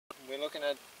we're looking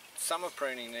at summer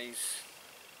pruning these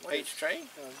peach tree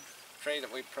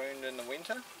that we pruned in the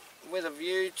winter, with a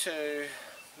view to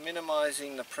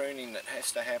minimising the pruning that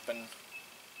has to happen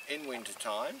in winter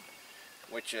time,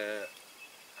 which are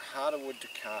harder wood to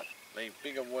cut, leave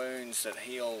bigger wounds that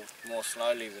heal more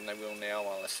slowly than they will now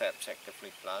while the sap's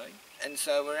actively flowing. And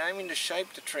so we're aiming to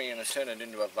shape the tree and turn it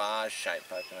into a vase shape,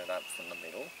 open it up from the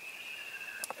middle,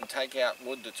 and take out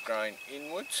wood that's growing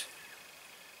inwards.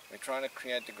 We're trying to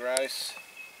create the growth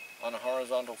on a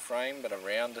horizontal frame but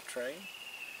around the tree,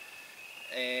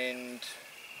 and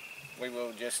we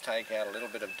will just take out a little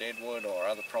bit of dead wood or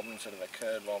other problems that have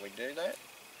occurred while we do that.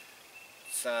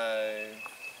 So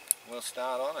we'll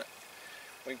start on it.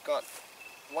 We've got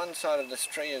one side of this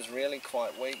tree is really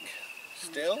quite weak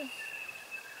still,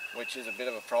 which is a bit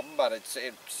of a problem, but it's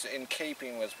in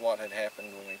keeping with what had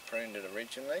happened when we pruned it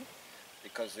originally,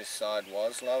 because this side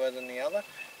was lower than the other,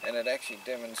 and it actually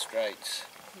demonstrates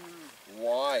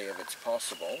why, if it's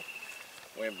possible,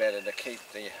 we're better to keep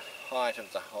the height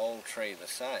of the whole tree the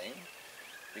same,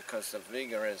 because the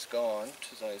vigour has gone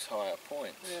to those higher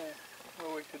points. Yeah,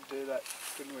 well, we could do that,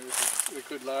 couldn't we? We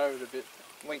could lower it a bit.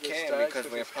 We can,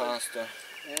 because we're past the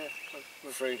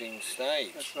fruiting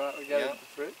stage. That's right, we get the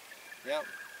fruit. Yep.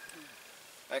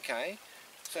 Okay,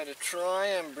 so to try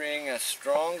and bring a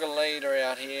stronger leader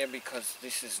out here, because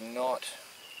this is not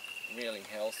really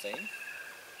healthy,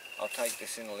 I'll take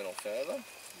this in a little further,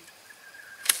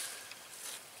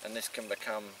 and this can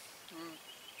become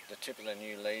the tip of the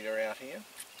new leader out here.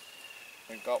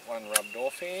 We've got one rubbed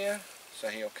off here, so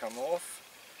he'll come off.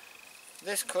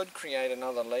 This could create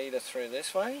another leader through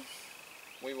this way.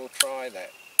 We will try that.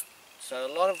 So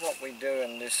a lot of what we do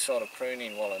in this sort of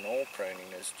pruning, well, in all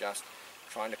pruning, is just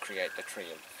trying to create the tree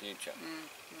of the future.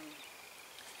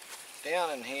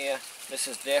 Down in here, this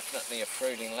is definitely a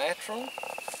fruiting lateral.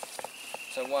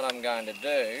 So what I'm going to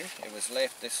do, it was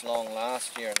left this long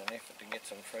last year in an effort to get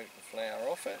some fruit and flower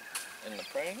off it in the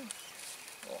pruning.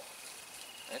 Oh,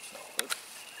 that's not good.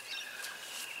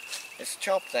 Let's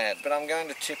chop that, but I'm going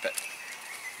to tip it,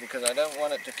 because I don't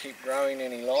want it to keep growing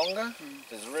any longer.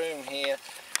 There's room here.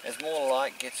 As more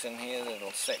light gets in here,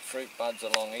 it'll set fruit buds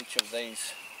along each of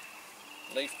these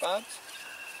leaf buds,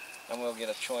 and we'll get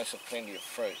a choice of plenty of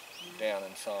fruit down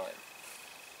inside.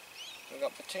 We've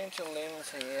got potential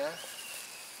limbs here.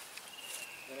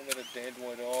 A little bit of dead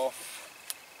wood off.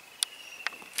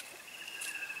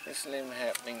 This limb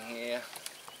happening here,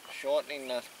 shortening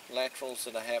the laterals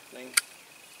that are happening,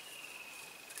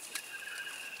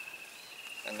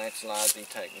 and that's largely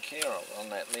taken care of on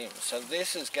that limb. So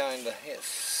this is going to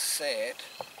set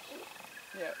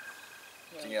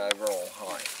the overall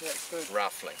height,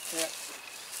 roughly.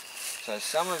 So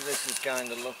some of this is going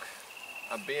to look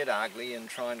a bit ugly, and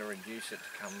trying to reduce it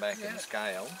to come back in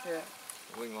scale.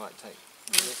 We might take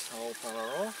this whole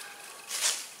colour off.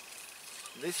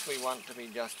 This we want to be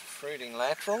just fruiting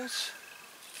laterals,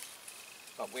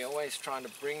 but we're always trying to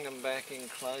bring them back in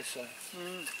closer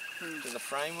to the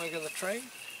framework of the tree.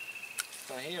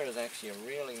 So here is actually a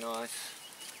really nice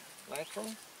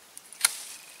lateral.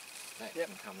 That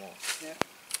can come off.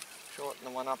 Shorten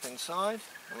the one up inside,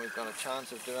 and we've got a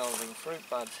chance of developing fruit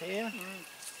buds here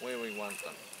where we want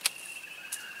them.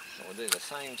 So we'll do the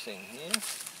same thing here.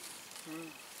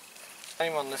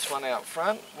 Same on this one out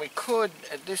front. We could,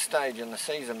 at this stage in the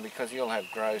season, because you'll have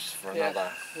growth for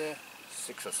another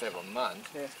 6 or 7 months,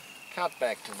 cut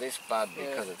back to this bud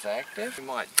because it's active. We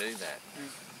might do that.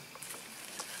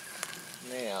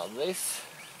 Now this,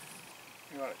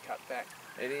 you want it cut back.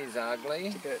 It is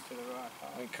ugly. To get it to the right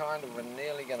height. We kind of are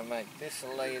nearly going to make this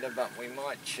a leader, but we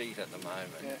might cheat at the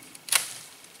moment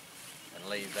and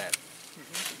leave that.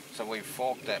 So we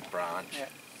fork that branch,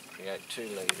 create 2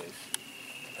 leaders.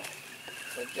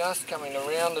 So just coming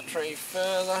around the tree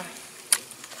further,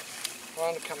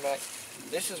 trying to come back.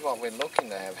 This is what we're looking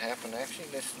to have happen actually.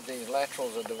 These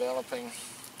laterals are developing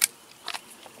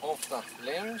off the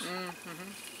limbs,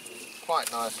 quite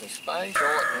nicely spaced.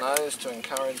 Shorten those to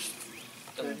encourage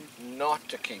them not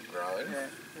to keep growing,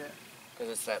 because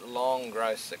it's that long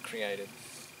growth that created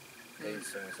these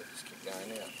things that just keep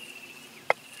going out.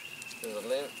 There's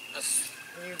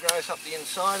a new growth up the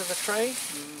inside of the tree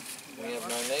we have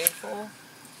no need for.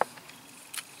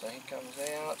 So he comes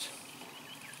out,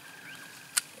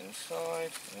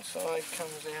 inside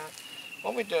comes out.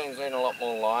 What we're doing is letting a lot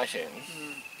more light in,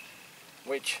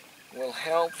 which will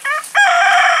help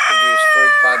produce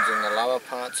fruit buds in the lower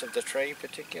parts of the tree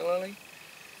particularly.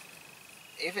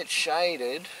 If it's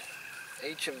shaded,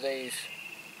 each of these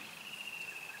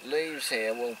leaves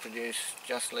here will produce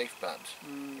just leaf buds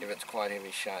if it's quite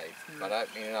heavy shade. But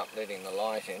opening it up, letting the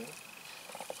light in,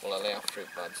 will allow fruit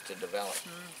buds to develop.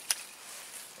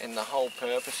 And the whole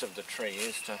purpose of the tree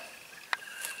is to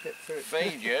Get fruit.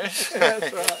 feed you.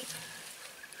 That's right.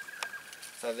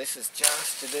 So this is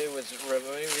just to do with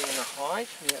removing the height.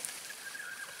 Yep.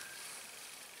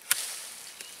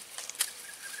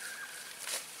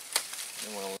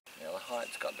 Now the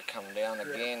height's got to come down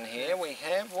again here. We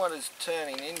have what is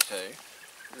turning into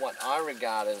what I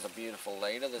regard as a beautiful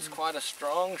leader. There's quite a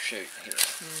strong shoot here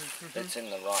that's in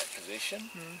the right position.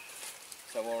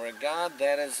 So we'll regard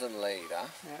that as a leader,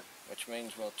 which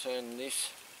means we'll turn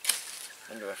this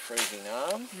into a fruiting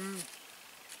arm.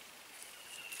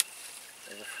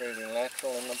 There's a fruiting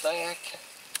lateral in the back.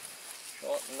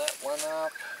 Shorten that one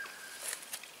up.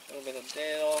 A little bit of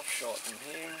dead off, shorten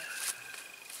him.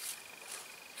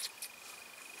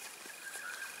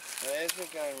 So as we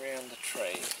go around the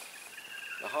tree,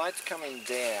 the height's coming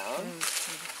down.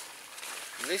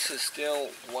 This is still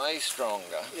way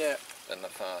stronger than the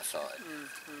far side.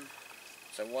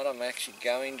 So what I'm actually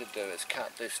going to do is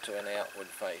cut this to an outward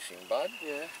facing bud.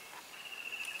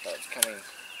 So it's coming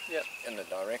in the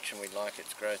direction we'd like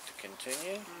its growth to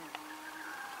continue.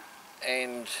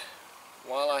 And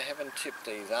while I haven't tipped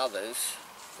these others,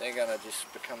 they're going to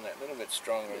just become that little bit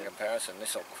stronger in comparison.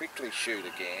 This will quickly shoot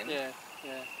again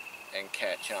and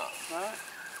catch up. Right.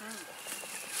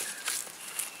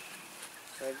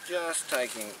 So just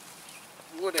taking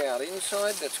wood out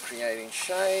inside, that's creating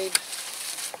shade,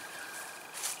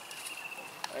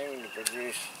 aiming to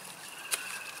produce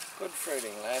good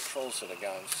fruiting laterals that are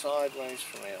going sideways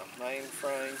from our main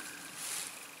frame.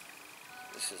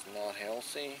 This is not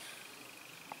healthy.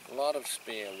 A lot of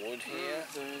spare wood here.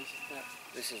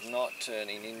 This is not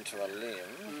turning into a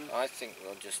limb. I think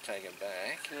we'll just take it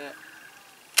back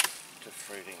to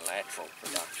fruiting lateral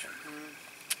production.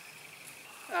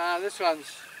 This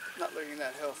one's not looking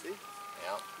that healthy.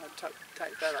 Yeah. I'd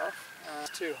take that off.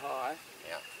 It's too high.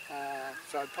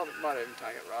 So I probably might even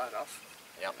take it right off.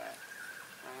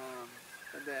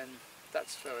 And then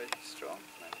that's very strong.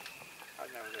 I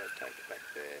don't know whether I'd take it back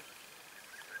there.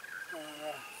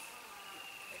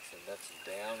 So that's a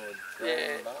downward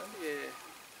growing bud.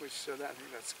 Which I don't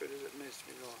think that's good, as it needs to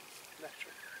be more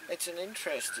natural. It's an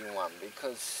interesting one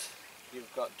because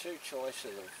you've got two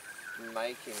choices of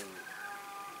making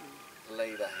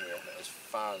leader here as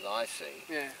far as I see.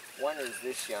 One is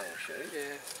this young shoot,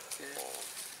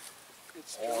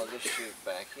 or this shoot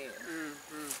back in.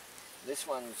 This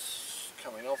one's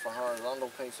coming off a horizontal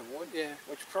piece of wood,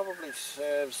 which probably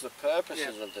serves the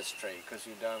purposes of this tree because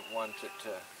you don't want it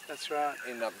to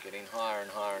end up getting higher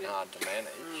and higher and hard to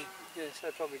manage.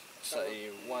 So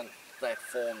you want that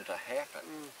form to happen.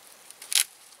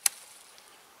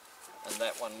 And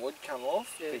that one would come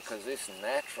off because this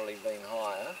naturally being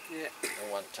higher,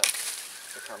 we want to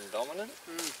become dominant.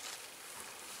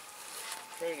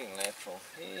 Fruiting lateral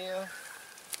here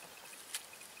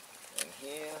and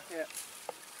here,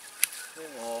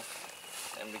 them off,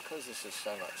 and because this is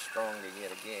so much stronger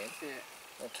yet again,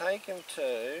 we'll take him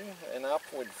to an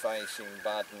upward facing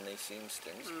bud in this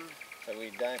instance, so we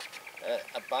don't,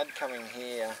 a bud coming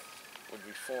here would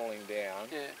be falling down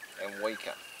and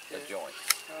weaker the joint.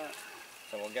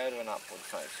 So we'll go to an upward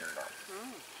facing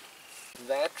bud.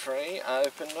 That tree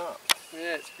opened up.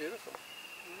 Yeah, it's beautiful.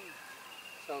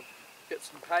 So I'll get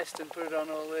some paste and put it on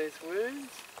all these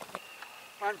wounds.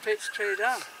 One peach tree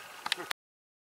done.